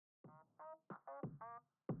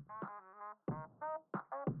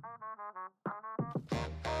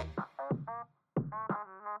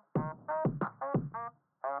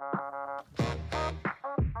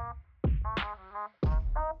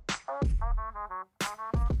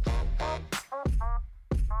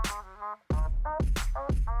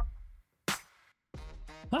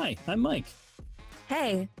Hi, I'm Mike.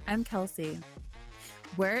 Hey, I'm Kelsey.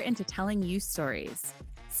 We're into telling you stories.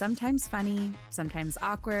 Sometimes funny, sometimes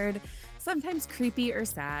awkward, sometimes creepy or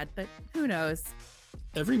sad, but who knows?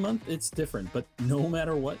 Every month it's different, but no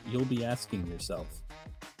matter what, you'll be asking yourself.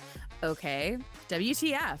 Okay,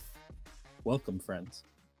 WTF? Welcome, friends.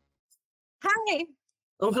 Hi.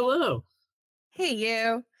 Oh, hello. Hey,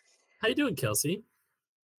 you. How you doing, Kelsey?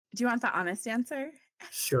 Do you want the honest answer?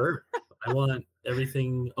 Sure. I want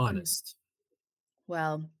everything honest.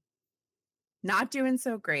 Well, not doing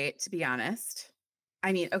so great, to be honest.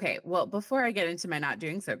 I mean, okay, well, before I get into my not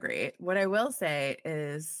doing so great, what I will say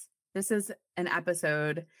is this is an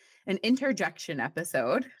episode, an interjection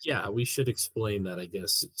episode. Yeah, we should explain that, I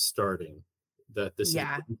guess, starting. That this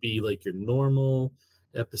Yeah. would be like your normal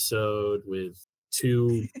episode with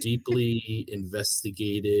two deeply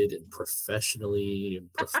investigated and professionally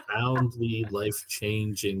and profoundly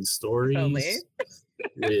life-changing stories Totally.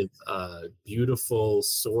 with beautiful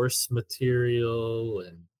source material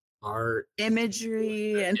and art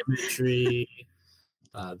Imagery and imagery.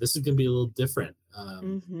 This is going to be a little different.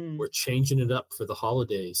 We're changing it up for the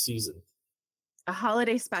holiday season. a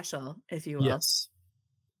holiday special, if you will. Yes.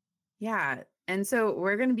 Yeah. And so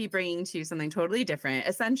we're going to be bringing to you something totally different.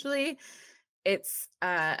 Essentially, it's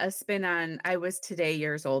a spin on I was today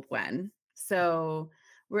years old when. So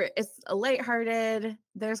it's a lighthearted.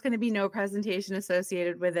 There's going to be no presentation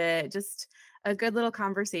associated with it. Just a good little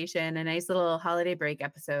conversation, a nice little holiday break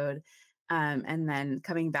episode. And then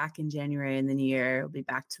coming back in January in the new year, we'll be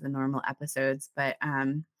back to the normal episodes. But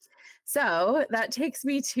so that takes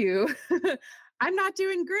me to I'm not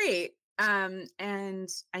doing great. And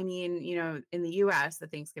I mean, in the US, the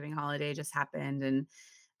Thanksgiving holiday just happened,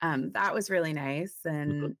 and that was really nice.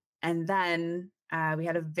 And then we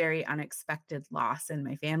had a very unexpected loss in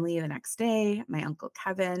my family the next day. My Uncle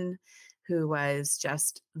Kevin, who was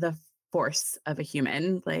just the force of a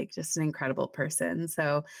human, like just an incredible person.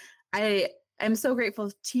 So I am so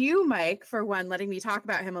grateful to you, Mike, for one, letting me talk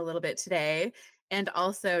about him a little bit today, and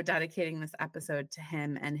also dedicating this episode to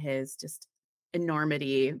him and his just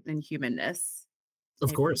enormity and humanness.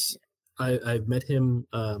 Of course. I've met him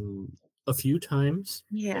a few times.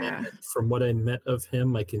 Yeah. And from what I met of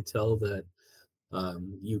him, I can tell that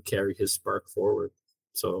you carry his spark forward.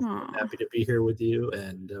 So I'm happy to be here with you,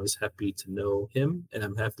 and I was happy to know him, and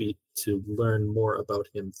I'm happy to learn more about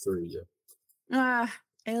him through you. I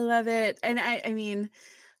love it. And I mean,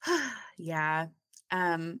 yeah.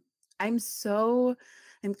 I'm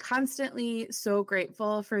constantly so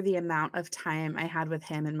grateful for the amount of time I had with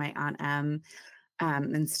him and my Aunt Em,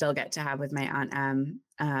 and still get to have with my Aunt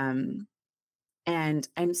Em. And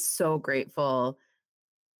I'm so grateful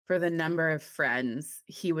for the number of friends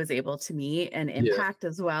he was able to meet and impact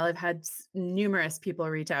as well. I've had numerous people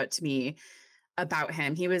reach out to me about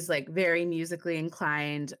him. He was like very musically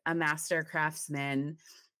inclined, a master craftsman,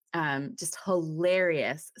 just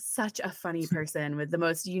hilarious, such a funny person with the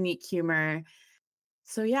most unique humor.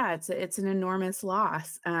 So yeah, it's an enormous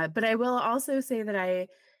loss. But I will also say that I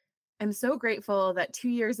am so grateful that 2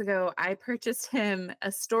 years ago I purchased him a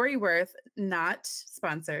Storyworth, not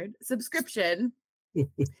sponsored, subscription,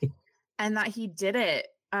 and that he did it.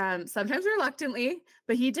 Sometimes reluctantly,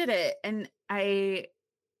 but he did it, and I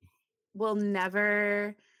will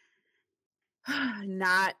never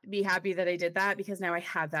not be happy that I did that, because now I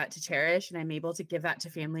have that to cherish, and I'm able to give that to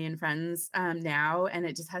family and friends now. And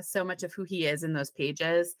it just has so much of who he is in those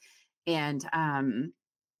pages. And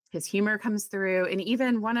his humor comes through. And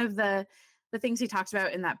even one of the things he talked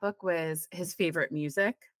about in that book was his favorite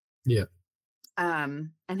music. Yeah.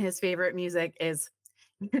 And his favorite music is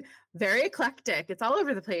very eclectic. It's all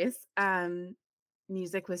over the place.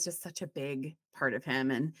 Music was just such a big part of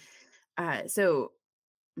him. And so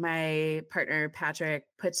my partner, Patrick,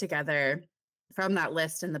 put together from that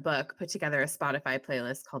list in the book, put together a Spotify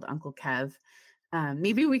playlist called Uncle Kev.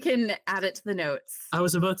 Maybe we can add it to the notes. I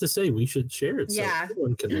was about to say we should share it so Yeah.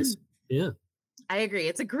 everyone can listen. Yeah. I agree.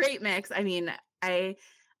 It's a great mix. I mean,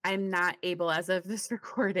 I'm not able as of this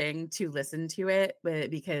recording to listen to it,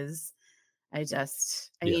 because I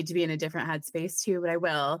need to be in a different headspace too, but I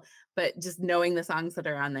will. But just knowing the songs that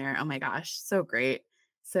are on there, oh my gosh, so great.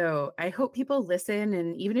 So I hope people listen.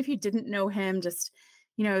 And even if you didn't know him, just,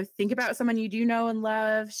 think about someone you do know and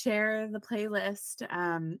love, share the playlist,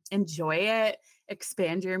 enjoy it,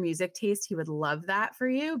 expand your music taste. He would love that for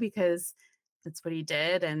you, because that's what he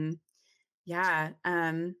did. And yeah.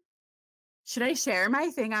 Should I share my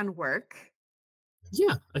thing on work?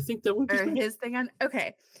 Yeah, I think that would be great. His thing on.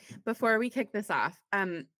 Okay. Before we kick this off, I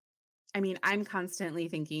mean, I'm constantly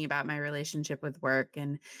thinking about my relationship with work,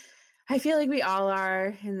 and I feel like we all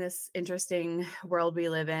are in this interesting world we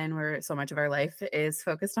live in where so much of our life is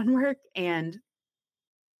focused on work. And,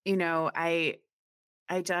 you know, I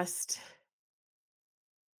just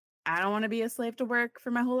I don't want to be a slave to work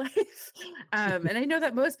for my whole life. And I know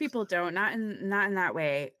that most people don't, not in that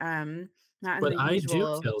way. Not in But the I do,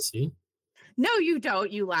 usual. Kelsey. No, you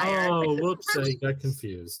don't, you liar. Oh, whoops! I got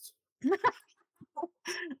confused.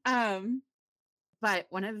 um, but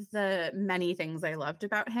one of the many things I loved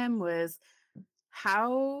about him was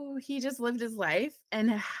how he just lived his life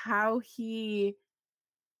and how he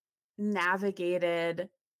navigated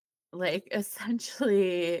like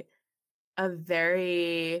essentially a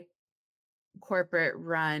very corporate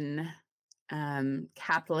run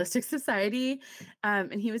capitalistic society,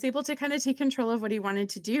 and he was able to kind of take control of what he wanted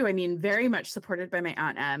to do. I mean, very much supported by my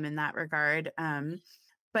aunt Em in that regard.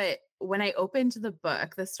 But when I opened the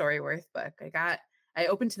book, the Storyworth book, I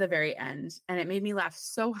opened to the very end, and it made me laugh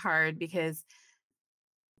so hard because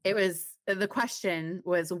the question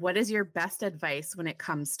was, what is your best advice when it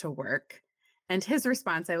comes to work? And his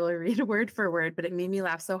response, I will read word for word, but it made me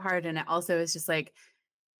laugh so hard. And it also is just like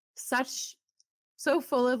such so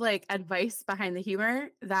full of like advice behind the humor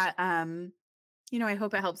that I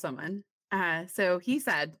hope it helps someone. So he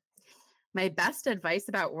said, my best advice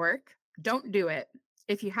about work, don't do it.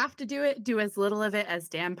 If you have to do it, do as little of it as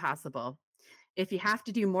damn possible. If you have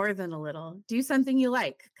to do more than a little, do something you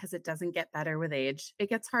like because it doesn't get better with age. It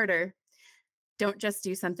gets harder. Don't just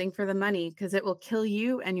do something for the money because it will kill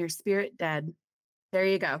you and your spirit dead. There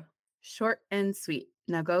you go. Short and sweet.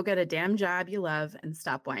 Now go get a damn job you love and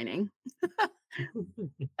stop whining.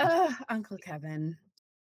 Uncle Kevin.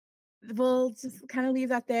 We'll just kind of leave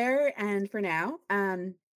that there. And for now,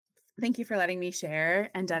 thank you for letting me share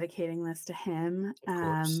and dedicating this to him. Of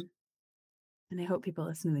course. And I hope people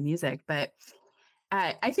listen to the music, but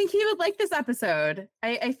I think he would like this episode.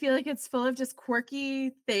 I feel like it's full of just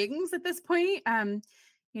quirky things at this point.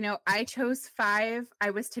 I chose 5. I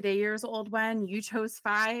was today years old when you chose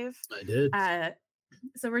 5. I did.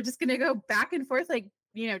 So we're just gonna go back and forth like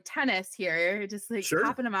tennis here, just like Sure.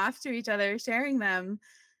 popping them off to each other, sharing them.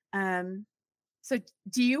 So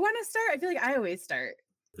do you want to start? I feel like I always start.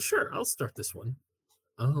 Sure, I'll start this one.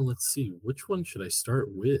 Oh, let's see. Which one should I start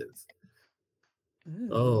with? Ooh.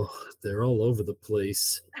 Oh, they're all over the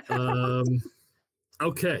place.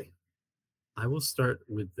 Okay. I will start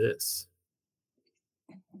with this.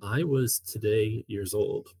 I was today years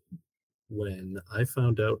old when I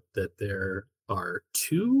found out that there are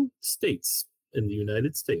 2 states in the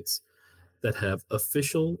United States that have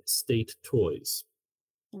official state toys.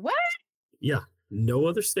 What? Yeah, no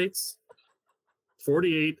other states.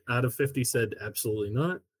 48 out of 50 said absolutely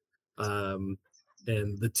not.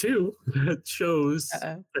 And the 2 that chose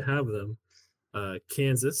to have them,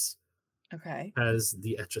 Kansas Okay. has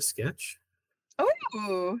the Etch-a-Sketch.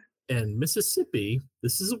 Oh. And Mississippi,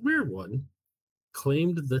 this is a weird one,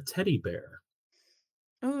 claimed the teddy bear.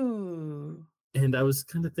 Ooh. And I was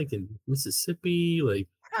kind of thinking, Mississippi, like,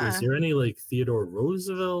 was there any like Theodore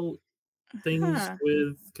Roosevelt things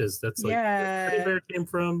with? Because that's like where the teddy bear came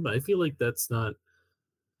from. I feel like that's not.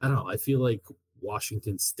 I don't know. I feel like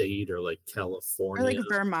Washington State or like California or like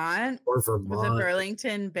Vermont or with the Vermont,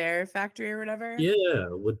 Burlington Bear Factory or whatever. yeah,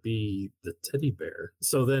 would be the teddy bear.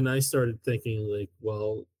 So then I started thinking, like,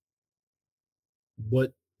 well,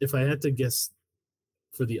 what if I had to guess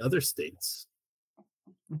for the other states?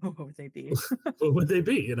 What would they be? What would they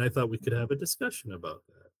be? And I thought we could have a discussion about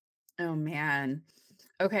that. Oh man.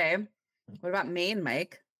 Okay. What about Maine,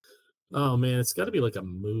 Mike? Oh man, it's got to be like a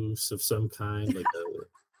moose of some kind, like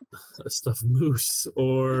a stuffed moose,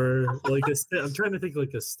 or like I'm trying to think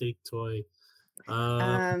like a steak toy.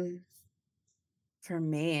 For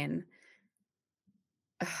Maine.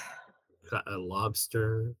 A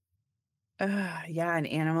lobster. Yeah, an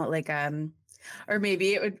animal like or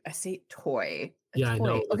maybe it would a state toy. Yeah, toy. I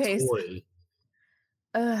know. Okay. Toy.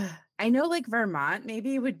 I know like Vermont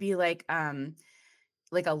maybe would be like a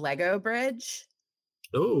Lego bridge.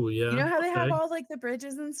 Oh yeah. You know how they have all like the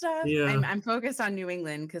bridges and stuff? Yeah. I'm focused on New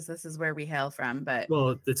England because this is where we hail from, but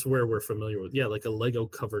well, it's where we're familiar with. Yeah, like a Lego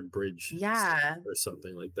covered bridge. Yeah. Or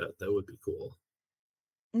something like that. That would be cool.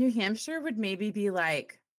 New Hampshire would maybe be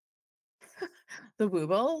like the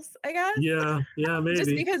Woobles, I guess. Yeah, maybe. Just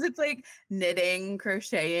because it's like knitting,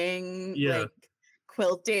 crocheting, like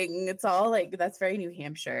quilting. It's all like that's very New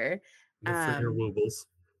Hampshire. Live for your woobles.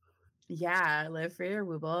 Yeah, live for your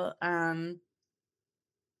wooble.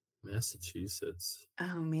 Massachusetts.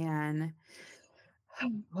 Oh man.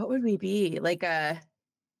 What would we be? Like I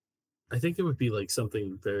think it would be like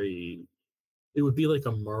something very It would be like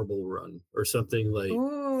a marble run or something like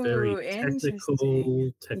very Ooh, interesting.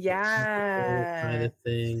 technical kind Yeah. of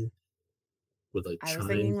thing with like I was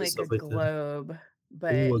thinking chimes and like a stuff like that. globe, Ooh,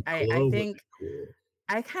 but a I globe would be think cool.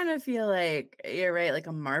 I kind of feel like you're right, like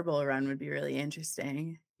a marble run would be really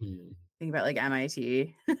interesting. Hmm. Think about like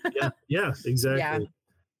MIT. Yeah, Yeah, exactly.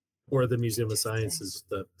 Or the Museum of interesting. Sciences,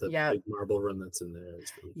 the Yep. big marble run that's in there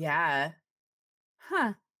is really cool. Yeah.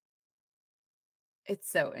 Huh. It's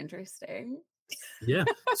so interesting. Yeah.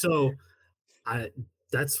 So I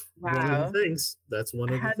that's one of the Wow. things. That's one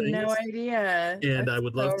I of the had no things. idea. And I That's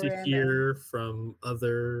would so love to random. hear from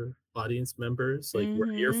other audience members, like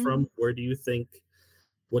where you're Mm-hmm. from. What do you think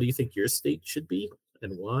your state should be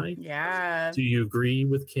and why? Yeah. Do you agree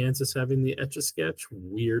with Kansas having the Etch a Sketch?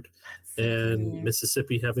 Weird. That's so And funny.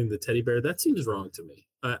 Mississippi having the teddy bear? That seems wrong to me.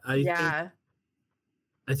 Yeah.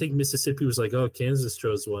 I think Mississippi was like, oh, Kansas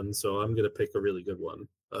chose one, so I'm gonna pick a really good one.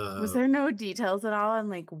 Was there no details at all on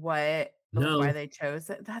like why No, they chose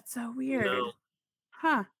it? That's so no. weird.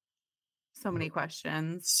 Huh. So many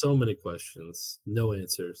questions. So many questions, no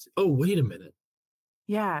answers. Oh, wait a minute.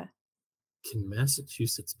 Yeah. Can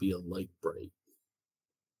Massachusetts be a light bright?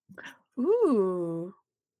 Ooh.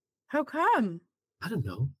 How come? I don't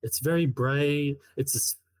know. It's very bright.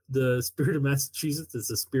 The spirit of Massachusetts is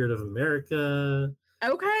the spirit of America,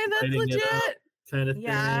 Okay, that's lighting it up, legit. kind of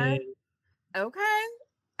Yeah. thing. Okay.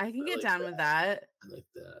 I can I get like down with that. that. I like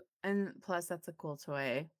that. And plus, that's a cool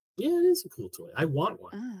toy. Yeah, it is a cool toy. I want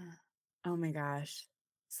one. Ah. Oh my gosh.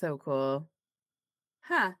 So cool.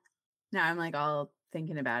 Huh. Now I'm like all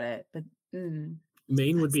thinking about it, but Maine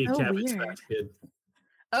would that's be a so Cabbage weird. Patch Kid.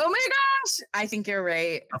 Oh my gosh. I think you're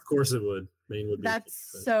right. Of course it would. Maine would be a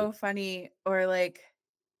That's Cabbage Patch so funny. Or like,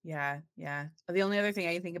 yeah, yeah. The only other thing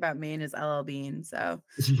I can think about Maine is LL Bean. So,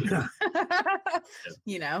 Kid. Yeah.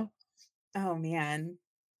 you know, oh man,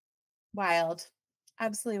 wild,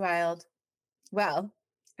 absolutely wild. Well,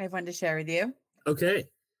 I have one to share with you. Okay.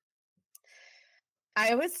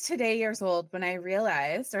 I was today years old when I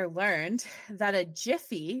realized or learned that a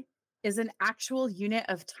jiffy is an actual unit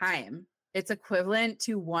of time. It's equivalent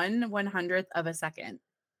to 1/100th of a second.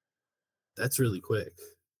 That's really quick.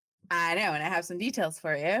 I know, and I have some details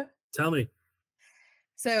for you. Tell me.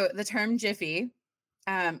 So the term jiffy,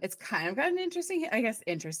 it's kind of got an interesting, I guess,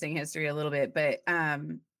 interesting history a little bit, but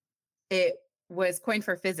it was coined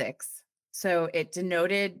for physics. So it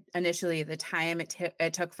denoted initially the time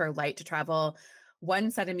it took for light to travel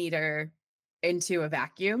 1 centimeter into a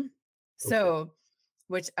vacuum. Okay. So,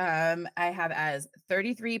 which I have as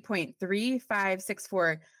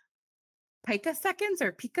 33.3564 picoseconds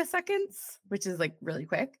or picoseconds, which is like really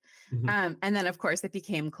quick. Mhm. And then, of course, it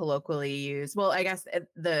became colloquially used. Well, I guess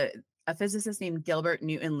a physicist named Gilbert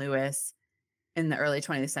Newton Lewis in the early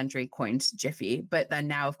 20th century coined jiffy, but then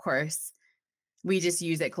now, of course, we just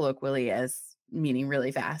use it colloquially as meaning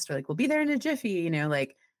really fast. We're like, we'll be there in a jiffy,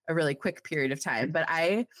 like a really quick period of time. But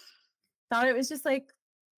I thought it was just like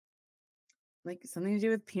something to do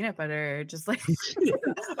with peanut butter, just like,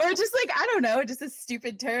 or just like, I don't know, just a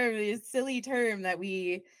stupid term, a silly term that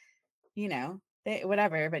we,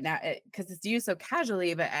 whatever. But now, because it's used so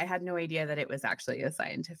casually, but I had no idea that it was actually a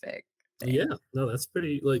scientific Yeah, thing. no, that's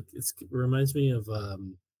pretty like it reminds me of a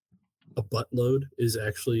butt load is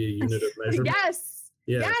actually a unit of measurement. Yes.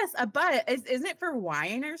 Yeah. Yes, a butt. Isn't it for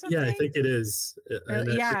wine or something? Yeah, I think it is. And I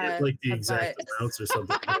forget Yeah, like the a exact butt. amounts or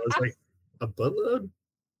something. I was like, a butt load?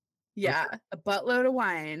 Yeah, a buttload of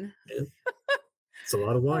wine. Yeah. It's a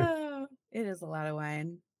lot of wine. Oh, it is a lot of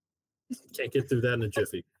wine. Can't get through that in a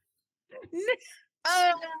jiffy.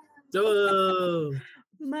 Oh, Oh,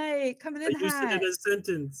 Mike, coming I in used it in hot. a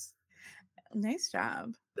sentence. Nice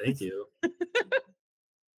job. Thank you.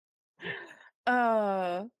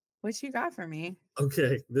 What you got for me?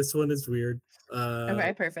 Okay, this one is weird.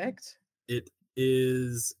 Okay, perfect. It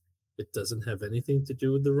is. It doesn't have anything to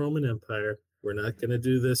do with the Roman Empire. We're not going to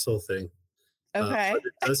do this whole thing. Okay. But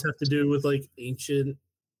it does have to do with like ancient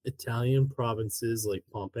Italian provinces like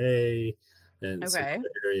Pompeii and some Okay. other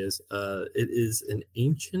areas. It is an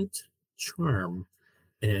ancient charm,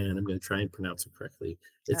 and I'm going to try and pronounce it correctly.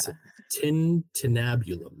 It's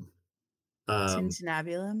tintinabulum.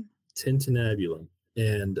 Tintinabulum. Tintinabulum,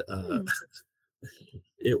 and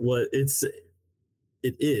it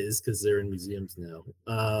is because they're in museums now.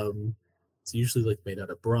 It's usually like made out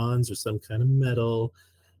of bronze or some kind of metal,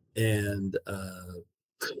 and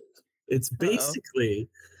it's basically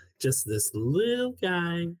just this little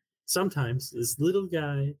guy. Sometimes this little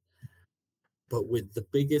guy, but with the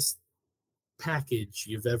biggest package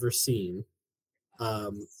you've ever seen.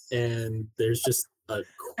 And there's just a An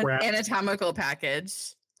crap. anatomical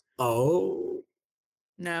package. Oh,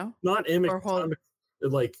 No? Not Or whole?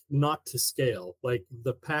 like not to scale. Like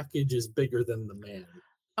the package is bigger than the man.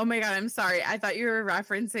 Oh my God, I'm sorry. I thought you were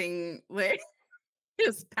referencing like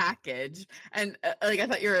his package, and like I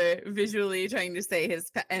thought you were visually trying to say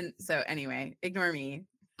and so anyway, ignore me.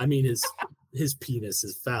 I mean his penis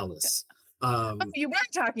is phallus. Oh, you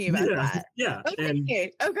weren't talking about Yeah, that. yeah,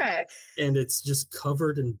 Okay, okay. and it's just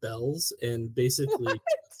covered in bells, and basically What?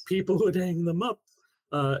 people would hang them up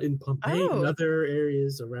in Pompeii and Oh, other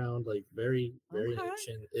areas around, like very okay.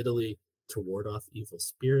 ancient Italy, to ward off evil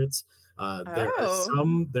spirits. Oh, There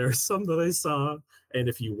are some that I saw, and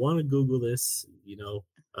if you want to Google this,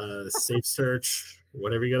 safe search,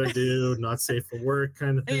 whatever you gotta do, not safe for work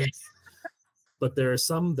kind of thing. But there are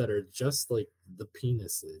some that are just like the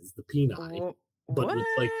penises, the peni, but what?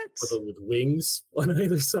 with wings on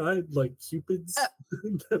either side, like cupids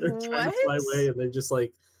that are trying to fly away, and they're just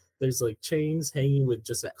like there's like chains hanging with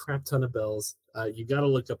just a crap ton of bells. You got to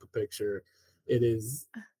look up a picture. It's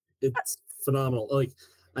phenomenal. Like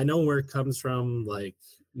I know where it comes from, like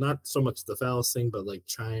not so much the phallus thing, but like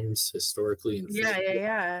chimes historically and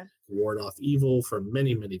Yeah. ward off evil from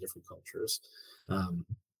many different cultures.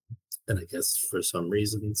 And I guess for some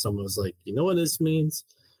reason, someone was like, you know what this means?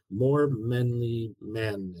 More manly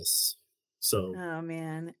manness. So Oh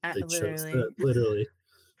man, they chose literally. that literally.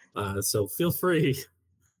 So feel free.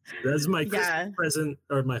 That's my Christmas present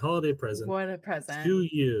or my holiday present. What a present to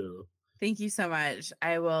you. Thank you so much.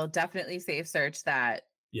 I will definitely safe search that.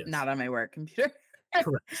 Yes. Not on my work computer.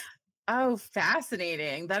 Correct. Oh,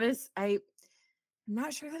 fascinating. That is, I'm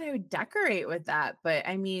not sure that I would decorate with that, but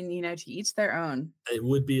I mean, to each their own. It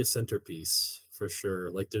would be a centerpiece for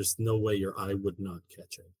sure. Like there's no way your eye would not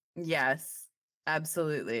catch it. Yes,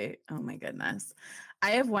 absolutely. Oh my goodness.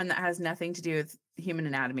 I have one that has nothing to do with human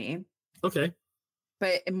anatomy. Okay.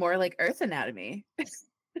 But more like Earth anatomy.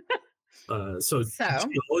 So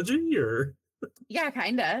geology or? Yeah,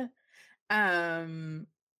 kind of.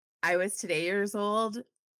 I was today years old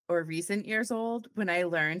or recent years old when I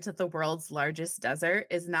learned that the world's largest desert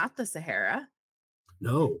is not the Sahara.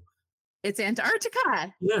 No. It's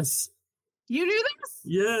Antarctica. Yes. You knew this?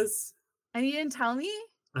 Yes. And you didn't tell me?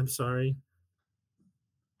 I'm sorry.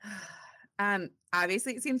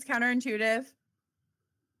 Obviously it seems counterintuitive.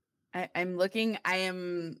 I'm looking, I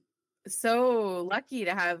am so lucky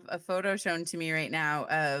to have a photo shown to me right now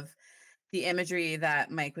of the imagery that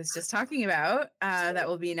Mike was just talking about, that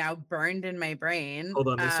will be now burned in my brain. Hold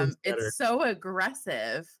on, this one's better. It's so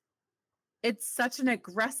aggressive. It's such an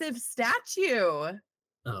aggressive statue.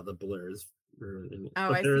 Oh, the blur is ruining it.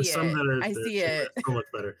 Oh, I see it. I see it. So much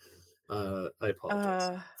better. I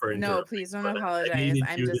apologize for interrupting. No, please don't apologize.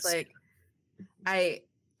 I'm just like,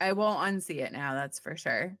 I won't unsee it now. That's for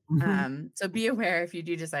sure. Mm-hmm. So be aware if you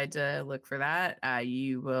do decide to look for that,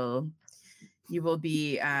 you will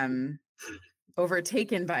be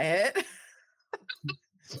overtaken by it.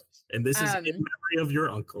 And this is in memory of your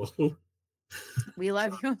uncle. We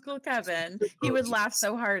love you, Uncle Kevin. He would laugh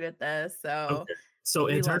so hard at this. So, okay. So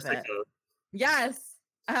Antarctica. Yes.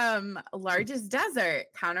 Largest desert,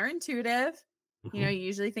 counterintuitive. Mm-hmm. You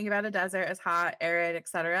usually think about a desert as hot, arid,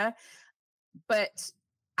 etc. But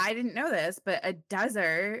I didn't know this, but a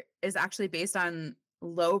desert is actually based on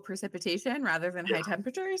low precipitation rather than high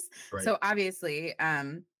temperatures. Right. So obviously,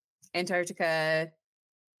 Antarctica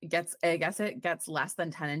gets less than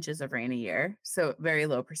 10 inches of rain a year. So very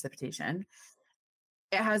low precipitation.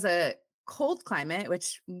 It has a cold climate,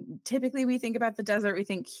 which typically we think about the desert, we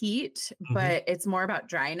think heat, but it's more about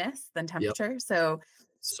dryness than temperature. Yep. So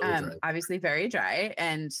obviously very dry,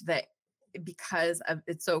 and because of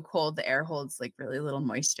it's so cold, the air holds like really little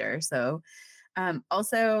moisture. So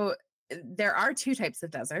also there are two types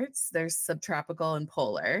of deserts. There's subtropical and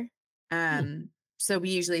polar. So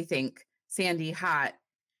we usually think sandy, hot.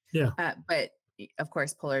 Yeah. But of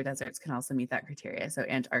course, polar deserts can also meet that criteria. So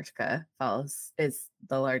Antarctica is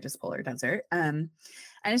the largest polar desert. And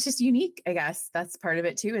it's just unique, I guess. That's part of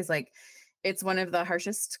it too, is like it's one of the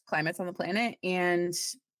harshest climates on the planet. And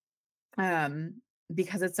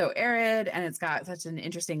because it's so arid and it's got such an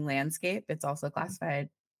interesting landscape, it's also classified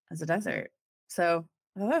as a desert. So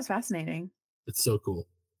I thought that was fascinating. It's so cool.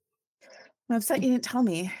 I'm upset you didn't tell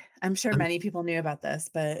me. I'm sure many people knew about this,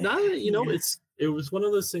 but no, it was one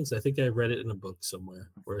of those things. I think I read it in a book somewhere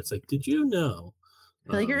where it's like, did you know?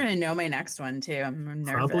 I feel like you're gonna know my next one too. I'm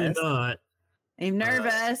nervous. Probably not. I'm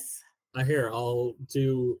nervous. I'll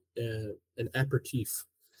do an aperitif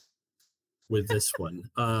with this one.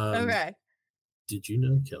 Okay. Did you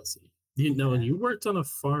know, Kelsey? You worked on a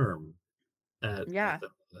farm at your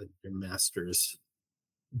master's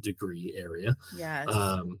degree area. Yes.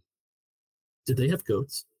 Did they have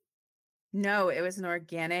goats? No, it was an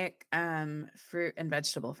organic fruit and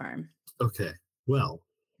vegetable farm. Okay. Well,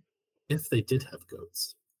 if they did have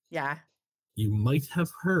goats, Yeah. you might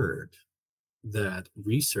have heard that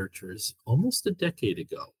researchers almost a decade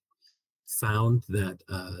ago found that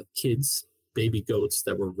baby goats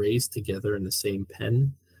that were raised together in the same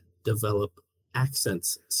pen, develop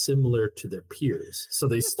accents similar to their peers. So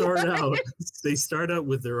they start out What? they start out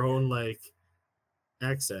with their own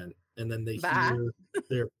accent, and then Bah.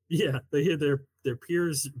 they hear their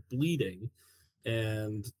peers bleating,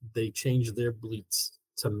 and they change their bleats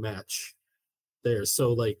to match theirs.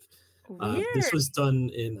 So this Weird. was done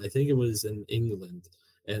I think it was in England,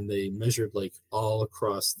 and they measured all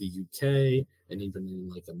across the UK and even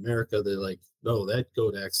in America. They're like, no, that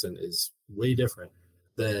goat accent is way different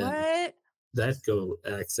than What? that goat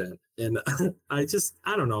accent. And I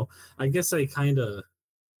don't know. I guess I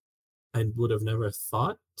would have never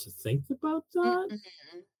thought to think about that.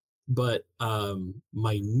 Mm-mm. But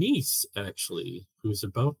my niece, actually, who's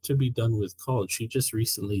about to be done with college, she just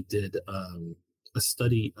recently did a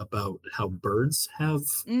study about how birds have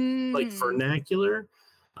vernacular.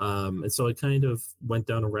 And so I kind of went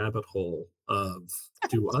down a rabbit hole of,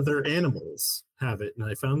 do other animals have it? And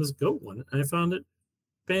I found this goat one, and I found it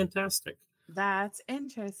fantastic. That's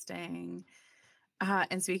interesting.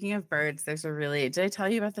 And speaking of birds, did I tell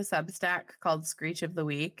you about the Substack called Screech of the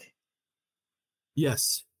Week?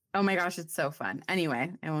 Yes. Oh my gosh, it's so fun.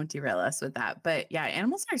 Anyway, I won't derail us with that. But yeah,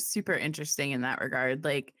 animals are super interesting in that regard.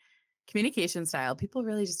 Like communication style, people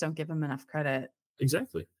really just don't give them enough credit.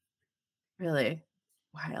 Exactly. Really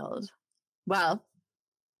wild. Well,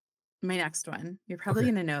 my next one, you're probably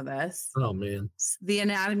going to know this. Oh man. It's the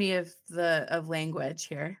anatomy of language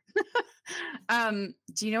here. Do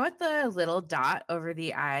you know what the little dot over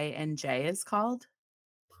the I and J is called?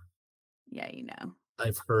 Yeah, you know.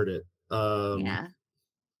 I've heard it. Yeah.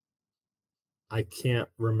 I can't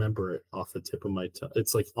remember it off the tip of my tongue.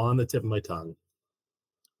 It's on the tip of my tongue.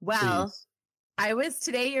 Well, Please. I was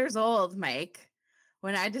today years old, Mike,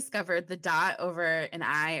 when I discovered the dot over an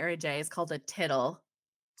I or a J is called a tittle.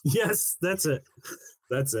 Yes, that's it.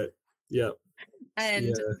 That's it. Yep.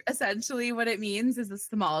 And essentially what it means is a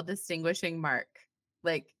small distinguishing mark.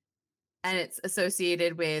 And it's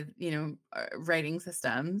associated with, writing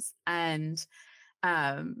systems. And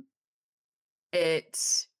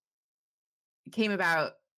it came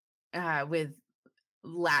about with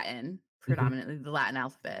Latin, predominantly the Latin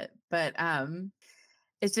alphabet. But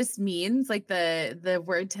it just means the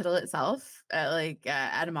word tittle itself,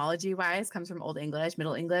 etymology wise, comes from Old English,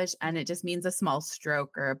 Middle English, and it just means a small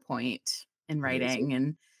stroke or a point in writing.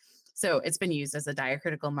 And so it's been used as a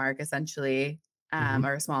diacritical mark essentially,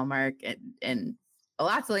 or a small mark in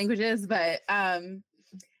lots of languages. But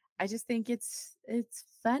I just think it's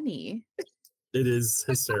funny. It is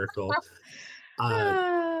hysterical.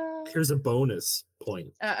 Here's a bonus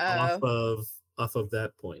point off of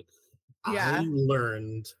that point. Yeah. I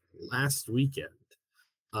learned last weekend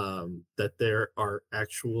that there are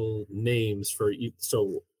actual names for each.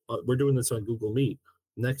 So we're doing this on Google Meet.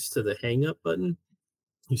 Next to the hang up button,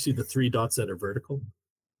 you see the 3 dots that are vertical.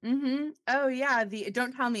 Mm-hmm. Oh yeah.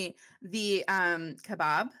 Don't tell me the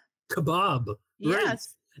kebab. Kebab. Yes.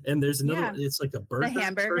 Right. And there's another, it's like a burger. The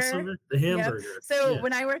hamburger. The hamburger. Yep. So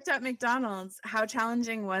when I worked at McDonald's, how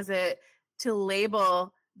challenging was it to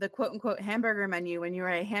label the quote unquote hamburger menu when you were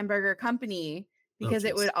a hamburger company? Because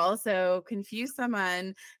it would also confuse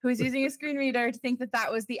someone who's using a screen reader to think that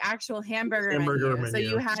that was the actual hamburger menu. So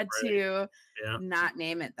you had to not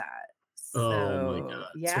name it that. So, oh my God.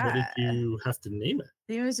 Yeah. So what did you have to name it?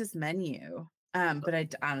 I think it was just menu. But I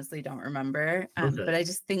honestly don't remember. But I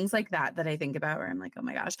just things like that I think about where I'm like, oh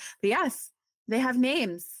my gosh. But yes, they have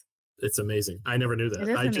names. It's amazing. I never knew that.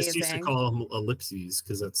 I just used to call them ellipses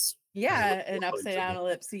because that's an upside down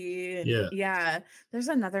ellipse. Yeah. There's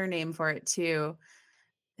another name for it too.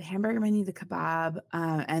 The hamburger menu, the kebab,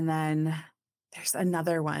 and then there's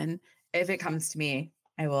another one. If it comes to me,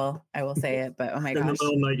 I will say it. But oh my gosh. In the middle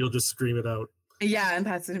of the night, you'll just scream it out. Yeah, and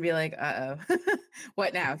Pat's gonna be like, "Uh-oh,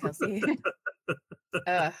 what now, Kelsey?"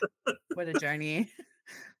 What a journey!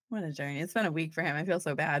 What a journey! It's been a week for him. I feel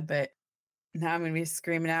so bad, but now I'm gonna be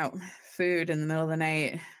screaming out food in the middle of the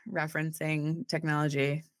night, referencing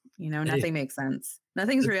technology. Nothing makes sense.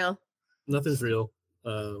 Nothing's real. Nothing's real.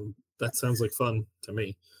 That sounds like fun to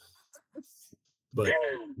me. But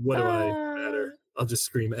what do I matter? I'll just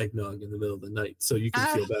scream eggnog in the middle of the night so you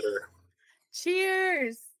can feel better.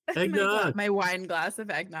 Cheers. Eggnog. My wine glass of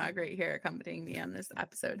eggnog right here accompanying me on this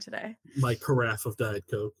episode today. My carafe of Diet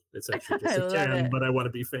Coke. It's actually just a can, but I want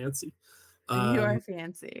to be fancy. You are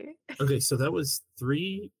fancy. Okay, so that was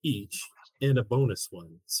 3 each. and a bonus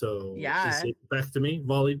one. So is Yeah, it back to me?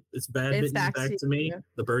 Volley, it's it's badminton back back to to me. you.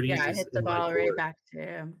 The birdie Yeah, I is hit the in my ball right court. back to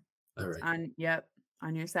you. All It's right. on, yep,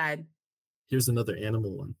 on your side. Here's another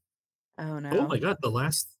animal one. Oh Oh no. my god, the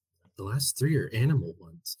last three are animal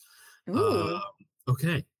ones. Um, Ooh,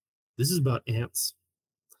 okay. This is about ants.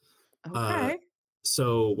 Uh, okay.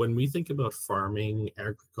 so when we think about farming,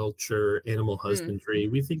 agriculture, animal Mm, husbandry,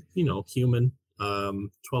 we think, human,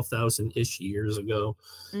 12,000-ish years ago.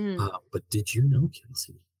 mm, But did you know,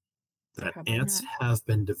 Kelsey, that probably ants not. have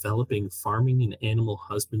been developing farming and animal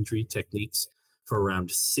husbandry techniques for around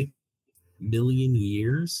 6 million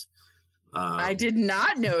years? I Um, did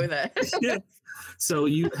not know that. yeah. So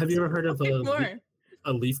have you ever heard Tell of me more.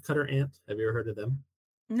 a leaf cutter ant? Have you ever heard of them?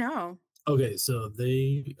 No. Okay, so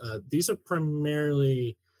these are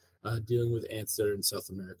primarily dealing with ants that are in South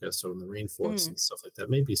America, so in the rainforest Mm, and stuff like that.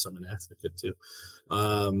 Maybe some in Africa too.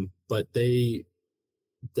 But they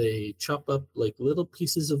chop up like little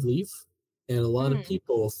pieces of leaf, and a lot of mm.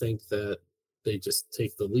 people think that they just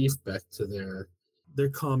take the leaf back to their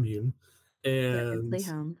commune, Their and earthly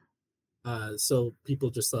home. so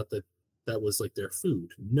people just thought that that was like their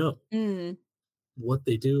food. No, Mm. what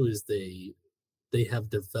they do is they have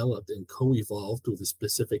developed and co-evolved with a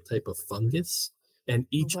specific type of fungus, and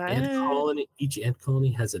What? each ant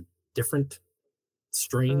colony has a different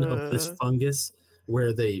strain of this Uh, fungus,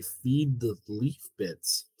 where they feed the leaf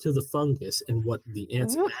bits to the fungus, and what the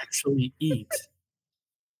ants wha- actually eat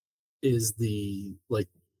is the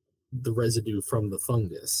residue from the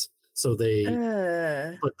fungus. So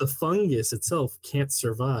uh, but the fungus itself can't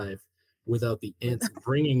survive without the ants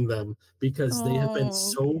bringing them, because they have been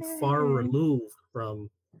so far okay. removed from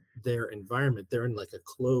their environment. They're in like a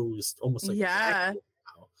closed, almost like a Yeah. vacuum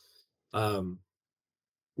now,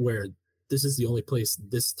 where this is the only place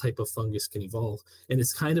this type of fungus can evolve. And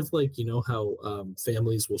it's kind of like, how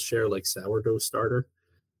families will share like sourdough starter.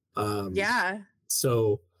 Um, Yeah.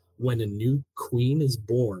 so when a new queen is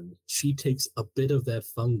born, she takes a bit of that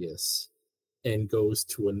fungus and goes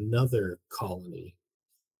to another colony,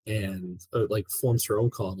 and like forms her own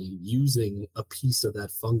colony using a piece of that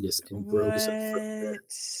fungus and grows it from there.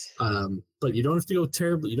 What? But you don't have to go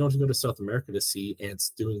terribly. You don't have to go to South America to see ants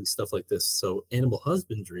doing stuff like this. So animal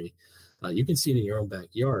husbandry, you can see it in your own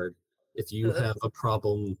backyard. If you Uh, have a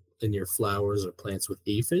problem in your flowers or plants with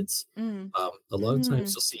aphids, mm, a lot of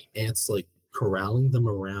times mm, you'll see ants like corralling them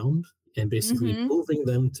around and basically mm-hmm. moving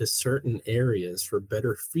them to certain areas for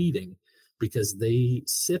better feeding, because they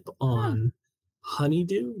sip Huh. on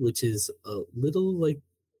honeydew, which is a little like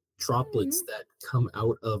droplets Mm. that come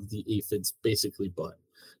out of the aphid's basically butt.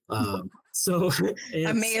 So ants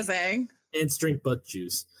Amazing. ants drink butt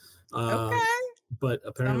juice, um, Okay. but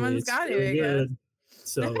apparently Someone's it's got to, really I guess. good.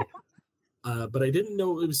 So, but I didn't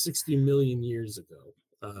know it was 60 million years ago,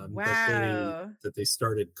 that they Wow.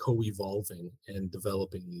 started co-evolving and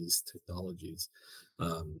developing these technologies.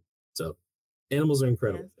 Um, so animals are Yes,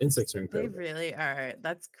 incredible. Insects are they incredible. really are.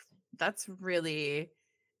 That's really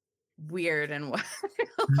weird and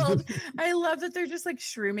wild. I love that they're just like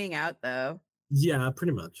shrooming out though. Yeah,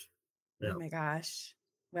 pretty much. Oh Yeah. my gosh.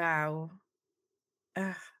 Wow.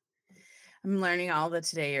 Ugh. I'm learning all the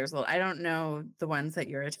today years old. I don't know the ones that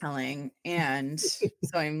you're telling. And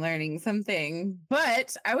so I'm learning something.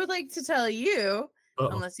 But I would like to tell you, Uh-oh.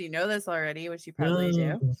 unless you know this already, which you probably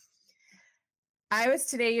do. No. I was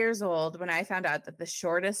today years old when I found out that the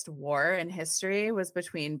shortest war in history was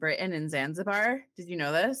between Britain and Zanzibar. Did you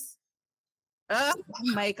know this? Oh,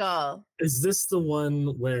 Michael. Is this the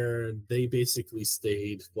one where they basically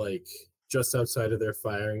stayed like just outside of their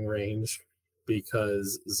firing range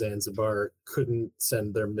because Zanzibar couldn't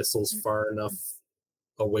send their missiles far enough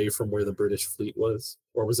away from where the British fleet was?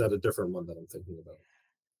 Or was that a different one that I'm thinking about?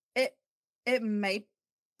 It it might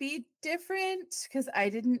be different because I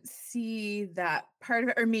didn't see that part of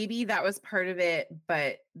it, or maybe that was part of it,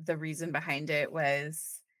 but the reason behind it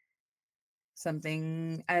was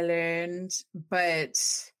something I learned. But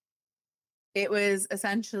it was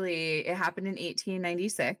essentially it happened in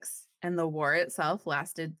 1896 and the war itself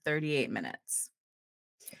lasted 38 minutes.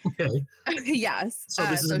 Okay. Yes. So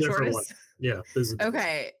this is a So different one. shortest. Yeah, this is a different one.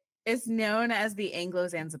 Okay. It's known as the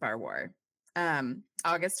Anglo-Zanzibar War.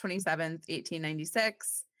 August 27th,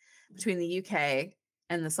 1896, between the UK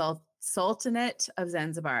and the Sultanate of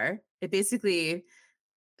Zanzibar. It basically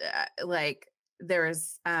like there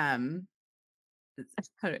was how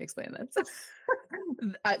do I explain this?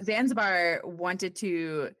 Zanzibar wanted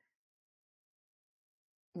to,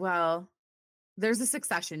 well, there's a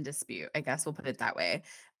succession dispute, I guess we'll put it that way.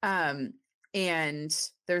 Um, and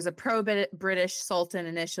there's a pro-British sultan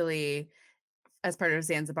initially as part of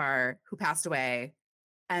Zanzibar who passed away,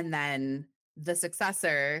 and then the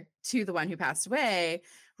successor to the one who passed away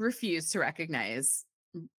refused to recognize,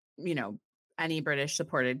 you know, any British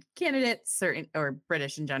supported candidates or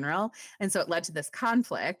British in general. And so it led to this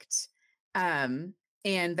conflict. And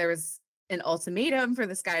there was an ultimatum for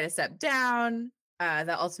this guy to step down.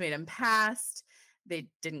 The ultimatum passed. They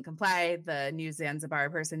didn't comply. The new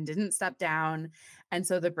Zanzibar person didn't step down. And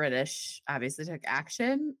so the British obviously took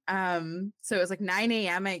action. So it was like 9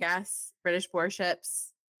 a.m., I guess. British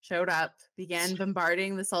warships showed up, began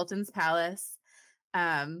bombarding the Sultan's palace.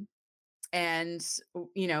 And,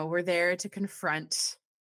 you know, were there to confront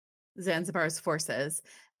Zanzibar's forces.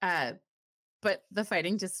 But the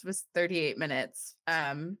fighting just was 38 minutes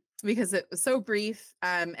because it was so brief.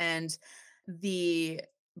 And the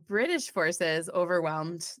British forces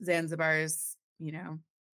overwhelmed Zanzibar's, you know,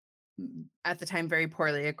 at the time, very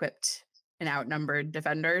poorly equipped and outnumbered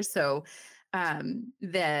defenders. So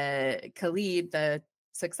the Khalid, the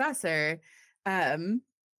successor,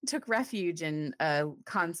 took refuge in a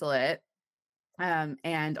consulate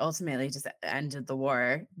and ultimately just ended the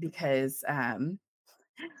war because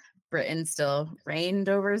Britain still reigned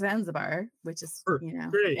over Zanzibar, which is, you know,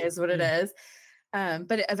 is what it is.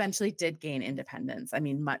 But it eventually did gain independence. I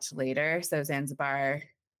mean, much later. So Zanzibar,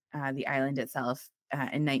 the island itself,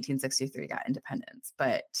 in 1963 got independence.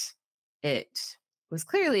 But it was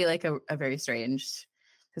clearly like a very strange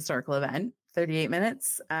historical event. 38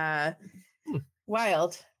 minutes.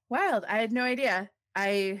 Wild. I had no idea.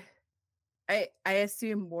 I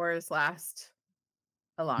assume wars last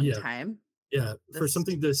a long time. Yeah, for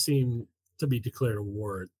something to seem to be declared a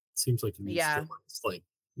war, it seems like it needs to last like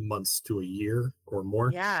months to a year or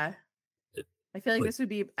more. Yeah. I feel like this would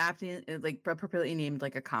be aptly, like appropriately named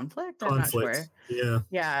like a conflict. I'm not sure. Yeah.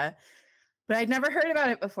 Yeah. But I'd never heard about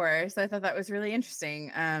it before. So I thought that was really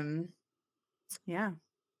interesting. Yeah.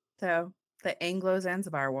 So the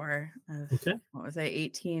Anglo-Zanzibar War of, what was it,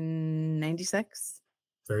 1896?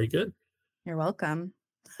 Very good. You're welcome.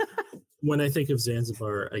 When I think of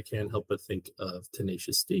Zanzibar, I can't help but think of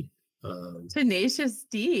Tenacious D. Tenacious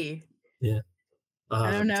D? Yeah.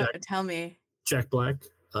 I don't know. Tell me. Jack Black,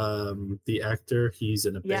 the actor, he's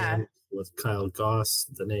in a band with Kyle Goss.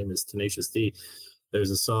 The name is Tenacious D.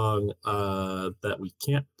 There's a song that we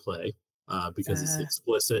can't play because it's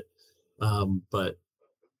explicit. But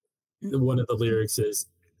one of the lyrics is,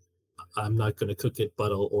 "I'm not going to cook it,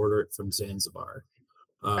 but I'll order it from Zanzibar."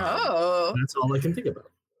 That's all I can think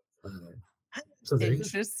about. So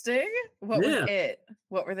interesting. What was it?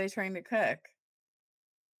 What were they trying to cook?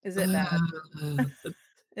 Is it bad?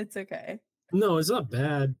 It's okay. No, it's not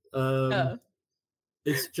bad.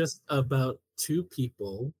 It's just about two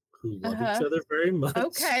people who love each other very much.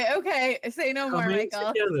 Okay. Say no more,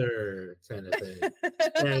 Michael. Together, kind of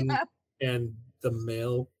thing. and the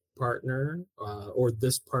male partner or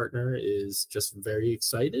this partner is just very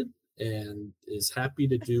excited and is happy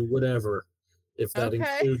to do whatever, if that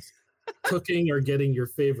includes cooking or getting your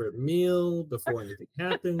favorite meal before anything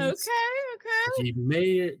happens. They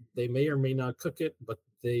may or may not cook it, but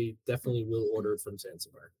they definitely will order it from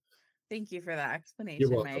Zanzibar. Thank you for that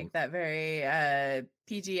explanation, Mike. That very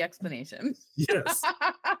PG explanation. Yes.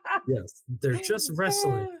 Yes. They're just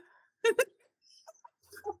wrestling.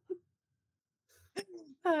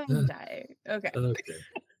 I'm dying. Okay.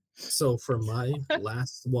 So for my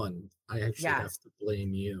last one, I actually have to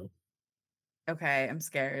blame you. Okay, I'm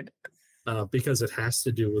scared. Because it has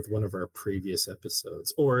to do with one of our previous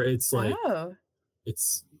episodes, or it's like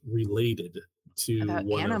it's related to about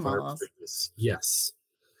one animals. Of our previous. Yes.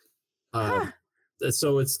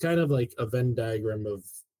 So it's kind of like a Venn diagram of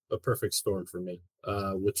a perfect storm for me,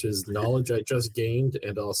 which is knowledge I just gained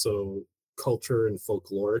and also culture and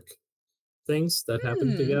folkloric things that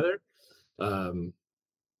happen together.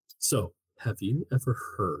 So have you ever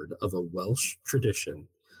heard of a Welsh tradition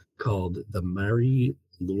called the Mari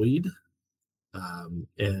Lwyd?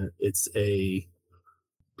 And it's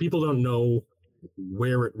people don't know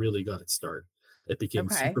where it really got its start. It became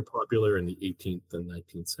super popular in the 18th and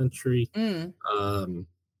 19th century. And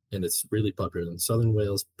it's really popular in southern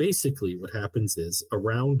Wales. Basically, what happens is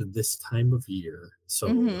around this time of year,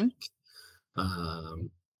 so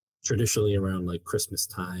traditionally around like Christmas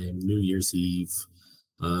time, New Year's Eve,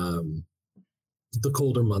 the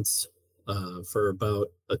colder months, for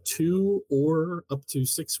about a 2 or up to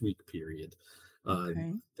 6 week period,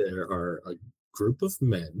 there are a group of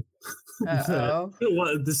men.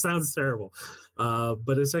 This sounds terrible,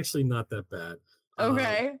 but it's actually not that bad.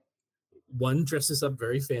 One dresses up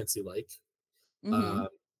very fancy like.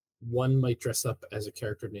 One might dress up as a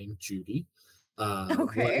character named Judy.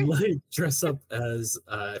 Okay. Like dress up as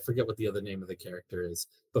I forget what the other name of the character is,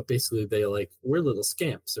 but basically they like we're little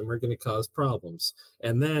scamps and we're going to cause problems.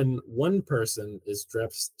 And then one person is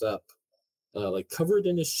dressed up like covered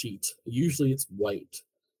in a sheet. Usually it's white,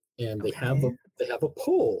 and Okay. they have a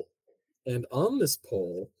pole, and on this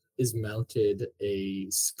pole is mounted a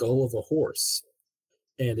skull of a horse,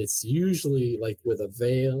 and it's usually like with a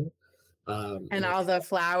veil, And and it all the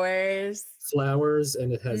flowers. flowers,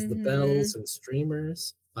 and it has the Mm-hmm. bells and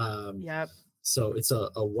streamers. Yep. So it's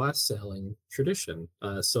a wassailing tradition.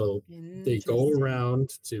 So they go Interesting. around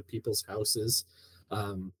to people's houses,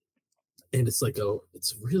 um, and it's like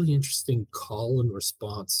it's a really interesting call and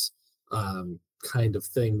response kind of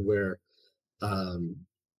thing where um,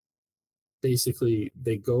 basically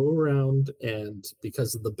they go around, and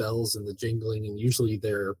because of the bells and the jingling, and usually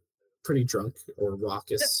they're pretty drunk or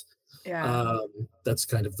raucous, Yeah. that's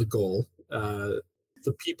kind of the goal.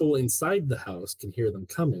 The people inside the house can hear them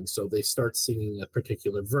coming, so they start singing a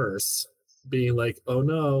particular verse, being like, "Oh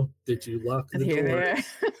no, did you lock And the here they doors,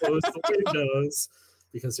 close the are. windows,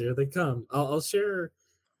 because here they come." I'll share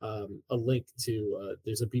a link to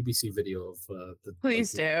there's a BBC video of the like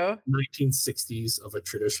Please do. 1960s of a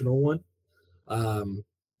traditional one, um,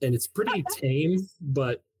 and it's pretty tame,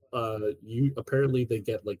 but you apparently they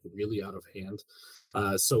get like really out of hand,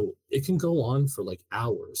 so it can go on for like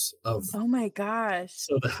hours of. Oh my gosh.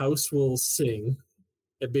 So the house will sing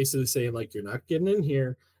and basically saying like you're not getting in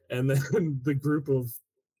here, and then the group of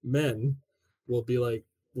men will be like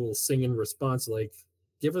will sing in response like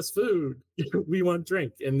give us food, we want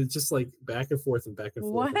drink, and it's just like back and forth and back and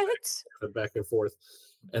forth and back What? and back and forth.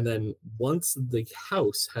 And then once the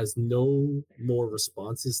house has no more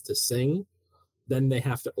responses to sing, then they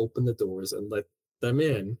have to open the doors and let them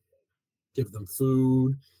in, give them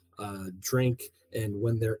food, drink, and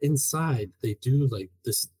when they're inside, they do like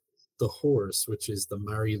this. The horse, which is the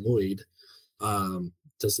Mary Lloyd,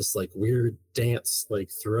 does this like weird dance like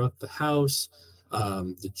throughout the house.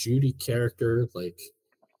 The Judy character like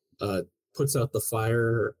uh, puts out the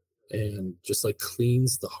fire and just like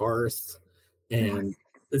cleans the hearth, and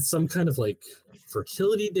it's some kind of like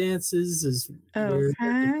fertility dances is where it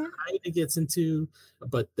Okay. kind of gets into,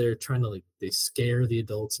 but they're trying to like they scare the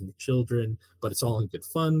adults and the children, but it's all in good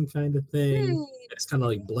fun kind of thing. Hmm. It's kind of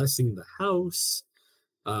like blessing the house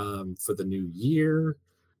for the new year,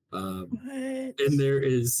 What? and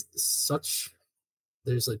there's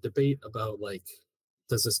a debate about like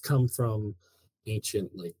does this come from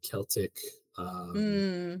ancient like Celtic um,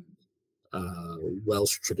 Mm.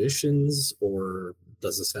 Welsh traditions, or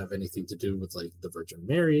does this have anything to do with like the Virgin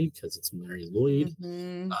Mary because it's Mary Lloyd?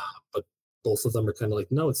 Mm-hmm. But both of them are kind of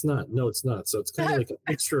like, no, it's not. No, it's not. So it's kind of like a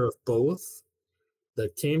mixture of both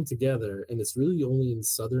that came together, and it's really only in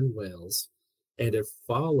southern Wales, and it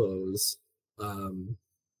follows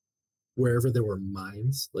wherever there were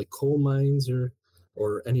mines, like coal mines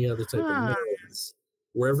or any other type of Huh. minerals,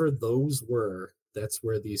 wherever those were, that's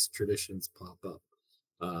where these traditions pop up.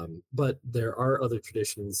 But there are other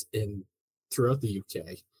traditions in throughout the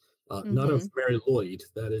UK, not of Mm-hmm. Mary Lloyd.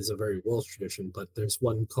 That is a very Welsh tradition, but there's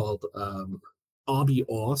one called Obby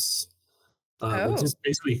Os, which Oh. is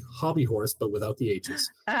basically hobby horse, but without the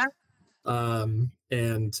H's. And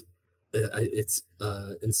it's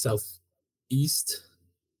in southeast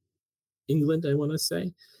England, I want to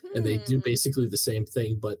say, and they do Hmm. basically the same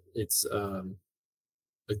thing, but it's a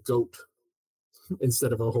goat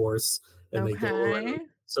instead of a horse, and they go around. Okay.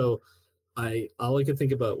 So I all I could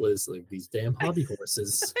think about was like these damn hobby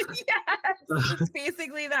horses. Yes, it's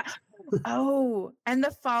basically that. Oh, and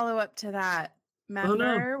the follow-up to that. Oh no,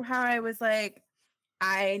 Remember how I was like,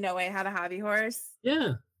 I know I had a hobby horse?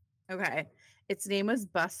 yeah. Okay. Its name was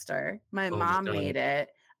Buster. My Oh my mom god, made it.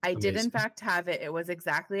 I did, in amazing. fact, have it. It was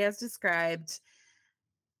exactly as described.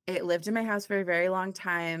 It lived in my house for a very long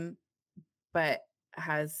time, but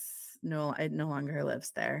it no longer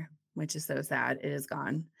lives there, which is so sad. It is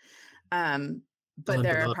gone. But Gone but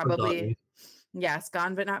there are not probably, forgotten. yes,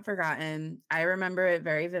 gone but not forgotten. I remember it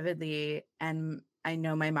very vividly, and I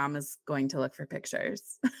know my mom is going to look for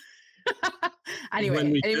pictures. When Anyway,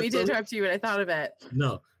 we I didn't get mean to them, interrupt you, but I thought of it.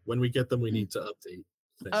 no, when we get them, we need to update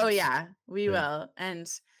Oh things. yeah, we Yeah. will. And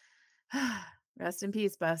rest in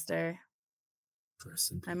peace, Buster.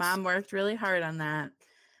 Rest in My peace. mom worked really hard on that.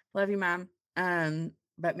 Love you, Mom.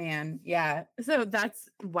 But man, yeah. So that's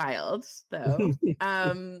wild though.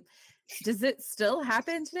 Does it still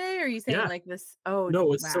happen today? Or are you saying Yeah, like this? Oh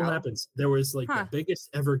no, it still wow. happens. There was like the Huh. biggest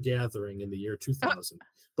ever gathering in the year 2000,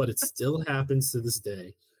 but it still happens to this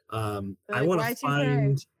day. They're I like, want to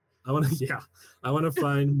Y2K. yeah, I want to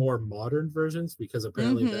find more modern versions because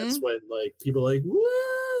apparently that's Mm-hmm. when like people are like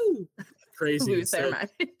woo crazy. lose their Instead,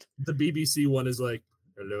 mind. the BBC one is like,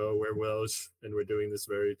 hello, we're Welsh, and we're doing this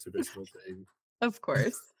very traditional thing. Of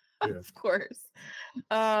course. Yeah. Of course.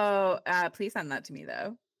 Oh, please send that to me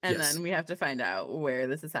though. And Yes. then we have to find out where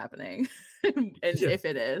this is happening and Yeah. if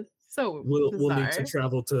it is. So We'll need bizarre. to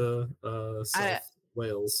travel to South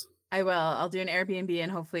Wales. I will. I'll do an Airbnb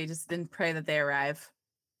and hopefully just then pray that they arrive.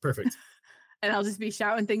 Perfect. And I'll just be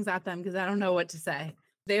shouting things at them because I don't know what to say.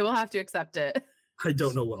 They will have to accept it. I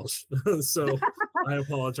don't know Welsh, so I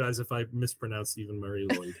apologize if I mispronounced even Marie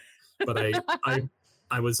Lloyd. But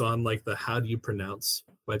I was on like the how do you pronounce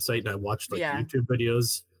website, and I watched like YouTube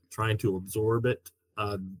videos trying to absorb it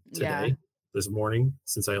today, this morning,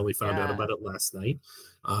 since I only found out about it last night.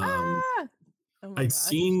 Oh I'd gosh.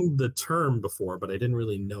 seen the term before, but I didn't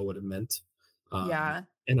really know what it meant.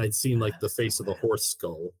 And I'd seen like the face of the horse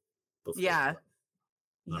skull before. Yeah.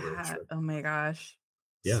 Not really sure. Oh my gosh.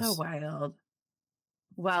 Yes. So wild.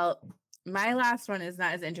 Well, my last one is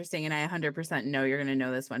not as interesting, and I 100% know you're going to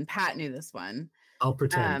know this one. Pat knew this one. I'll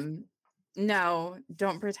pretend. No,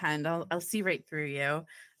 don't pretend. I'll see right through you.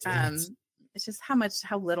 It's just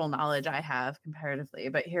how little knowledge I have comparatively,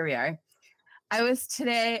 but here we are. I was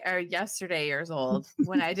yesterday years old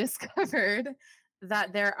when I discovered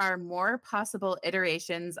that there are more possible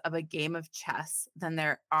iterations of a game of chess than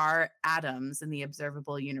there are atoms in the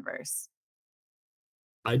observable universe.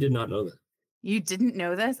 I did not know that. You didn't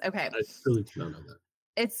know this? Okay. I truly did not know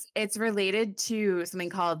that. It's related to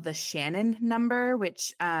something called the Shannon number,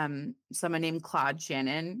 which someone named Claude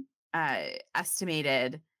Shannon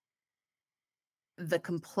estimated the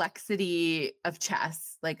complexity of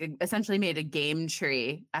chess, like essentially made a game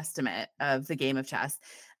tree estimate of the game of chess.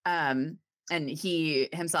 And he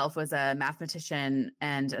himself was a mathematician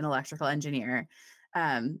and an electrical engineer.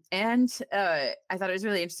 I thought it was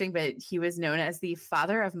really interesting, but he was known as the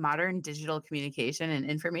father of modern digital communication and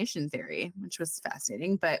information theory, which was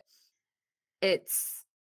fascinating. But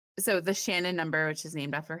so the Shannon number, which is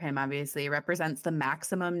named after him, obviously represents the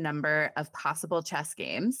maximum number of possible chess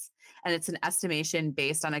games. And it's an estimation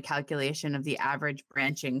based on a calculation of the average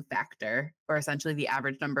branching factor, or essentially the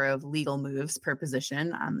average number of legal moves per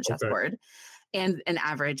position on the chessboard, and an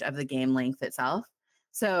average of the game length itself.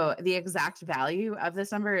 So the exact value of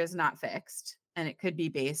this number is not fixed, and it could be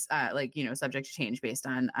based, subject to change based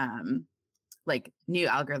on like new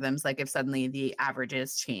algorithms. Like if suddenly the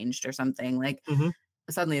averages changed or something, like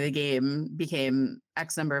suddenly the game became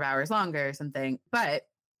X number of hours longer or something. But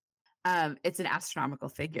it's an astronomical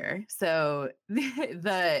figure. So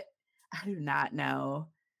I do not know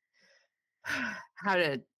how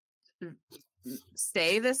to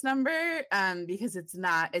say this number because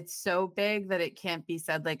it's so big that it can't be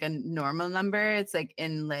said like a normal number. It's like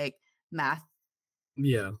in like math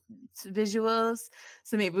visuals,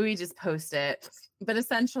 so maybe we just post it. But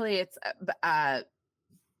essentially it's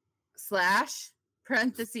slash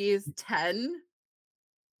parentheses 10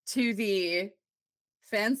 to the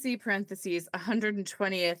fancy parentheses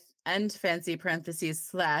 120th end fancy parentheses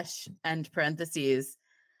slash end parentheses,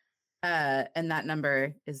 and that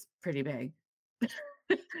number is pretty big.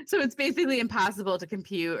 So it's basically impossible to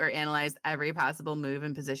compute or analyze every possible move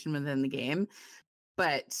and position within the game.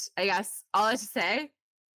 But I guess all I have to say,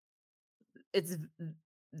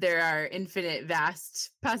 there are infinite, vast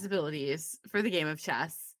possibilities for the game of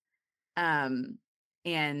chess, and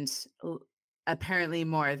apparently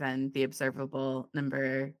more than the observable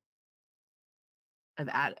number of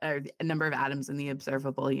number of atoms in the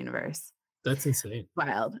observable universe. That's insane.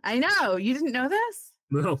 Wild. I know. You didn't know this?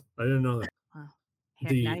 No, I didn't know that. Well,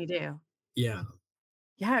 now you do. Yeah.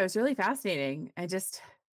 Yeah, it was really fascinating.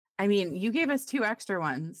 I mean, you gave us 2 extra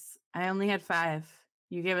ones. I only had 5.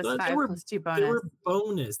 You gave us 5 plus 2 bonus. They were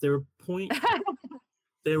bonus. They were point.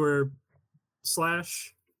 They were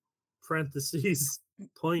slash parentheses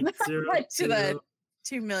 0.0 to the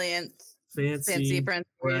 2 millionth fancy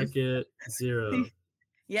bracket 0.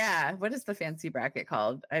 Yeah. What is the fancy bracket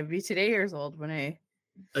called? I'd be today years old when I.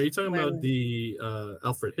 Are you talking about the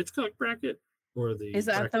Alfred Hitchcock bracket or the? Is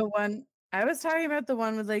that bracket? the one? I was talking about the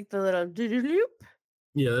one with like the little loop.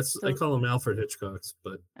 Yeah, I call them Alfred Hitchcocks,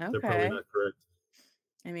 but they're probably not correct.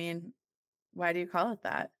 I mean, why do you call it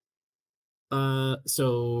that?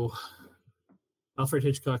 So Alfred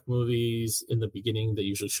Hitchcock movies, in the beginning, they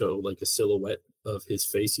usually show like a silhouette of his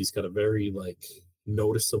face. He's got a very like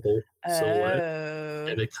noticeable silhouette,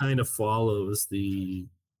 and it kind of follows the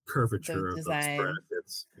curvature of those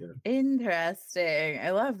brackets. Yeah. Interesting.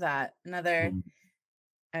 I love that.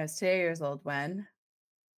 I was 2 years old when,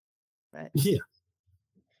 but yeah,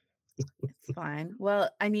 it's fine. Well,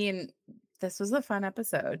 I mean, this was a fun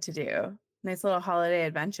episode to do. Nice little holiday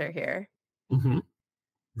adventure here. Mm-hmm.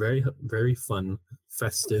 Very, very fun,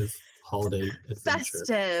 festive holiday adventure.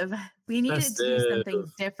 Festive. We needed to do something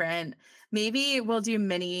Festive. different. Maybe we'll do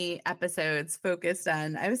mini episodes focused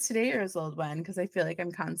on I was today years old when, because I feel like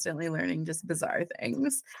I'm constantly learning just bizarre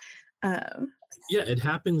things. Um, Yeah, it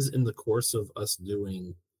happens in the course of us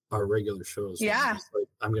doing our regular shows. Where I'm yeah. just like,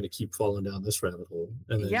 I'm going to keep falling down this rabbit hole.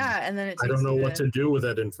 And then Yeah. And then it I don't takes know you what to, to do with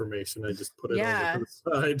that information. I just put it over to yeah. the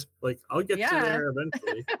side. Like, I'll get to Yeah. there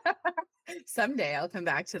eventually. Someday I'll come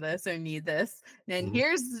back to this or need this. And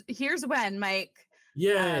Mhm. here's when, Mike.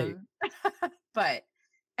 Yay. But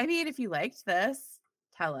I mean, if you liked this,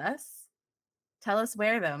 tell us. Tell us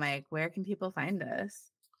where though, Mike. Where can people find us?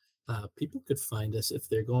 People could find us if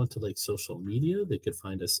they're going to like social media. They could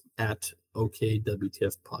find us at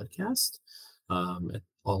OKWTF Podcast, at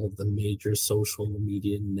all of the major social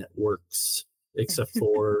media networks, except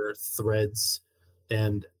for Threads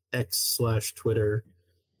and X/Twitter,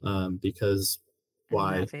 because And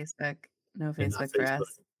why? not Facebook. No And not Facebook for Facebook.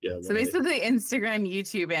 us. Yeah, So why? basically Instagram,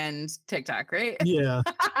 YouTube, and TikTok, right? Yeah.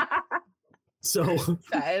 So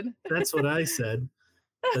Sad. that's what I said.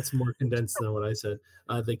 That's more condensed than what I said.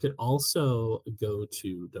 They could also go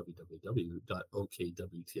to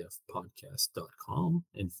www.okwtfpodcast.com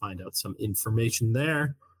and find out some information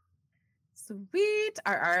there. Sweet.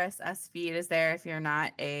 Our RSS feed is there if you're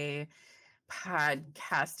not a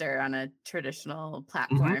podcaster on a traditional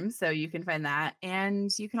platform. So you can find that.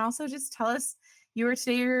 And you can also just tell us you were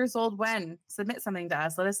today years old when. Submit something to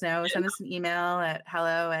us. Let us know. Send us an email at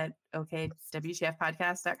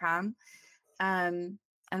hello@okwtfpodcast.com.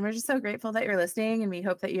 And we're just so grateful that you're listening. And we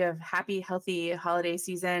hope that you have happy, healthy holiday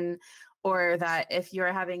season, or that if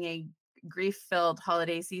you're having a grief-filled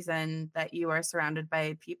holiday season, that you are surrounded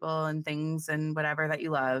by people and things and whatever that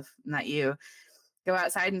you love, and that you go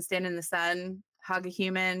outside and stand in the sun, hug a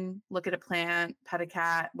human, look at a plant, pet a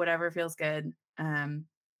cat, whatever feels good. But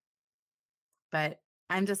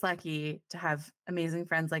I'm just lucky to have amazing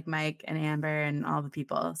friends like Mike and Amber and all the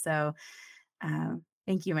people. So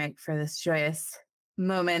thank you, Mike, for this joyous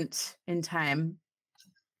moment in time.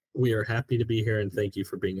 We are happy to be here, and thank you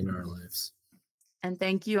for being in our lives. And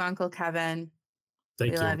thank you, Uncle Kevin.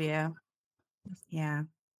 Thank we you. love you. Yeah.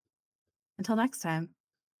 Until next time.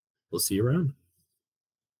 We'll see you around.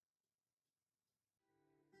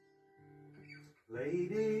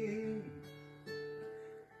 Lady,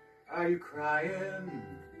 are you crying?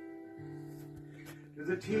 Do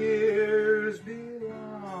the tears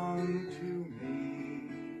belong to me?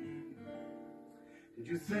 Did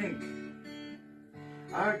you think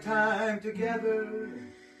our time together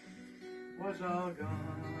was all gone?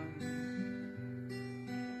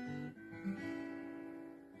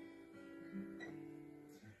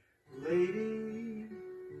 Lady,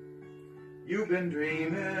 you've been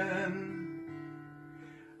dreaming.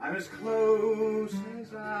 I'm as close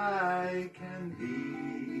as I can be,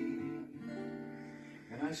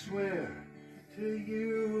 and I swear to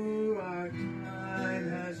you our time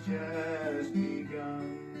has just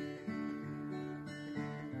begun.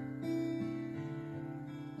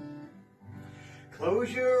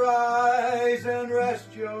 Close your eyes and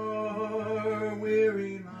rest your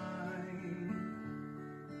weary mind.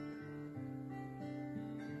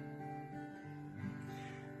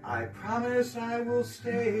 I promise I will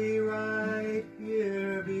stay right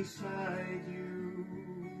here beside you.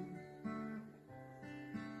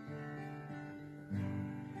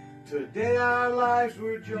 Today our lives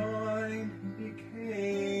were joined,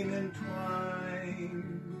 became entwined.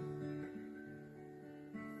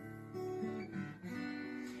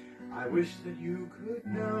 I wish that you could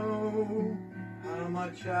know how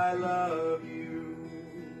much I love you.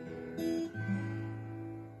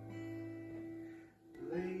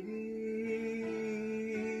 Lady,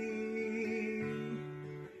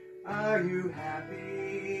 are you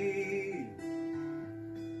happy?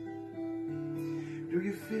 Do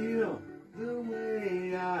you feel the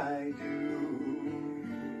way I do?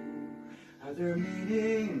 Are there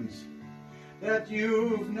meanings that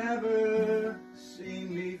you've never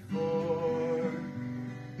seen before?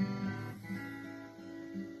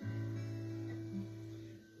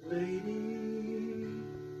 Lady,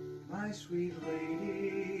 my sweet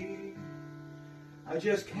lady, I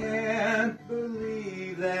just can't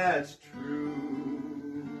believe that's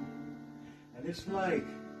true. And it's like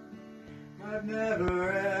I've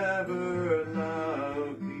never ever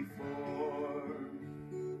loved before.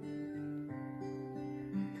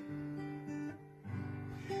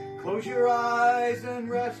 Close your eyes and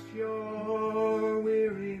rest your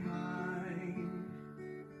weary mind.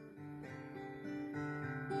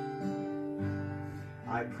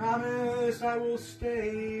 I promise I will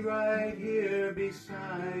stay right here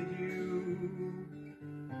beside you.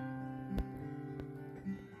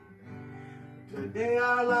 The day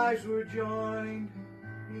our lives were joined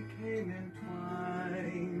became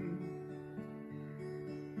entwined.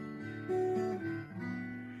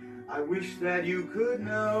 I wish that you could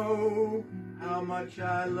know how much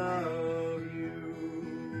I love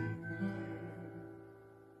you.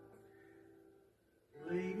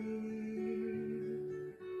 Lady,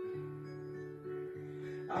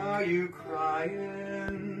 are you crying?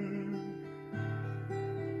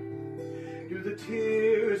 Do the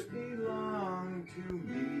tears belong to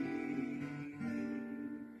me?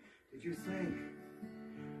 Did you think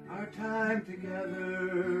our time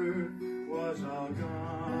together was all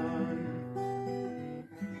gone?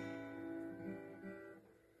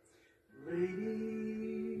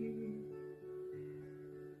 Lady,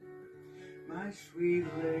 my sweet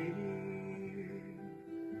lady,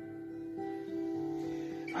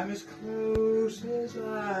 I'm as close as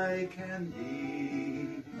I can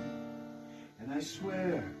be, and I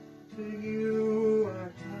swear to you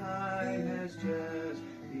our time has just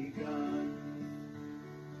begun.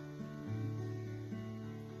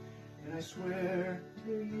 And I swear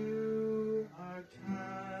to you our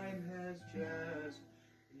time has just